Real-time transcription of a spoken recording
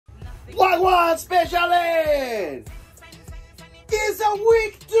Wagwan specialist! It's a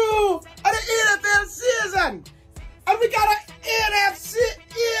week 2 of the NFL season, and we got an NFC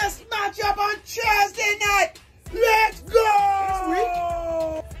East matchup on Thursday night. Let's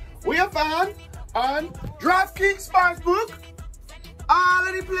go! We have found on DraftKings Sportsbook all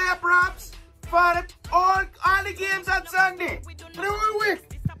of the player props for all the games on Sunday for the whole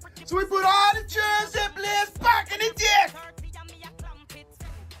week. So we put all the Thursday players back in the deck.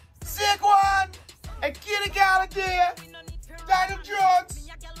 Saquon and Kenny Galladay, Daniel Jones,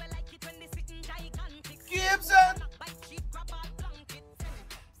 Gibson,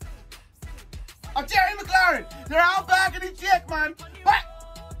 and Terry McLaurin. They're all back in the deck, man. But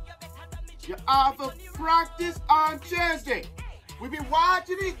you have a practice on Thursday. We've been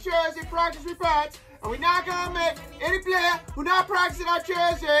watching the Thursday practice reports, and we're not gonna make any player who not practicing on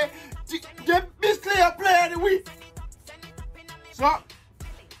Thursday get Miss Cleos player of the week. So,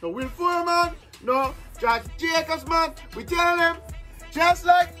 no Will Fuller, no Josh Jacobs, man. We tell them, just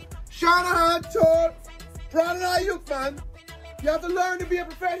like Shanahan told Brandon Ayuk, man, you have to learn to be a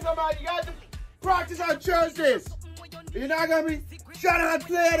professional, man. You got to practice on Thursdays. You're not gonna be Shanahan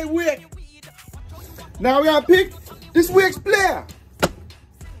player of the week. Now we gotta pick this week's player.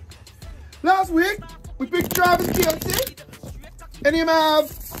 Last week, we picked Travis Kelce, and him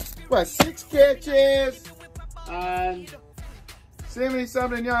have, what, 6 catches and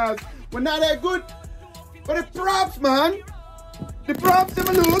 70-something yards. Well, not that good. But the props, man, the props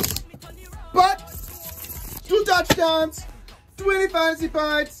never lose. But 2 touchdowns, 20 fantasy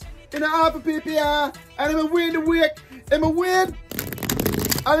points in a half a PPR, and I'm gonna win the week. I'm gonna win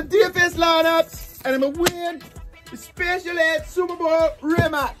on the defense lineups, and I'm gonna win the Special Ed Super Bowl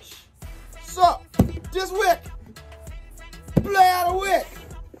rematch. So, this week, play of the week,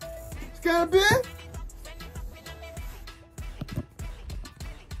 it's gonna be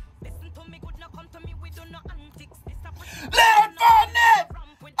Leonard Fournette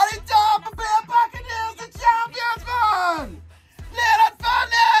at the top of Bear Buccaneers, the champions, man! Leonard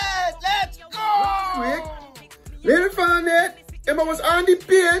Fournette, let's go! Last week, Leonard Fournette, Emma was on the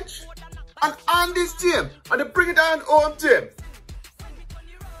bench and on this team, and they bring it down home team.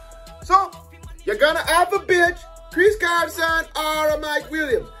 So, you're gonna have a bench Chris Carson or Mike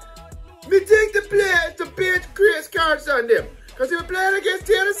Williams. Me think the players to bench Chris Carson them. Because they were playing against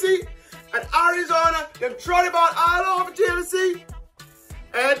Tennessee and Arizona, they've thrown the ball all over Tennessee.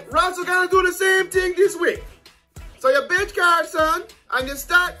 And Russell gonna do the same thing this week. So you bench Carson and you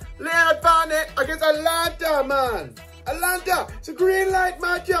start Leonard Fournette against Atlanta, man. Atlanta, it's a green light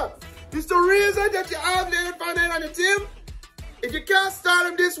matchup. It's the reason that you have Leonard Fournette on the team. If you can't start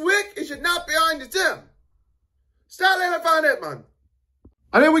him this week, he should not be on the team. Start Leonard Fournette, man.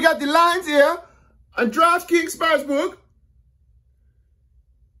 And then we got the lines here on DraftKings Sportsbook.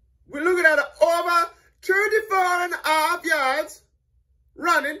 We're looking at over 34.5 yards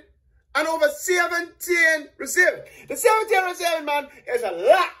running and over 17 receiving. The 17 receiving, man, is a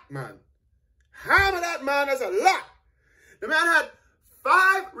lot, man. Hammer that, man, is a lot. The man had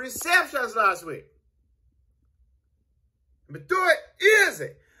 5 receptions last week. But do it easy.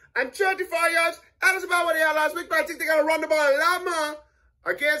 And 34 yards, that is about what they had last week, but I think they're going to run the ball a lot more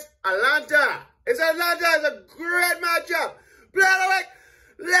against Atlanta. Atlanta is a great matchup. Play the week.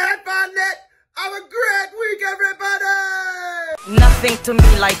 Leonard Fournette. Have a great week, everybody. Nothing to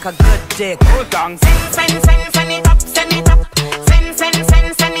me like a good dick. Hold on. Send it up, send it up. Send it up, send it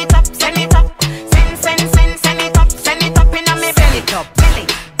up. Send it up in a me belly top. Belly,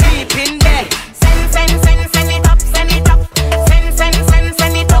 deep in there. Send it up, send it up.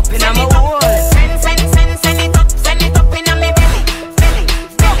 Send it up in a me hole. Send it up in a me belly.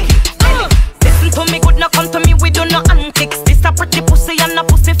 Listen to me good, now come to me, we do no antics. This a pretty pussy and a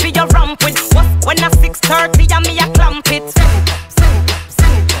pussy for your ramp with. When a 6:30 and me a clamp it.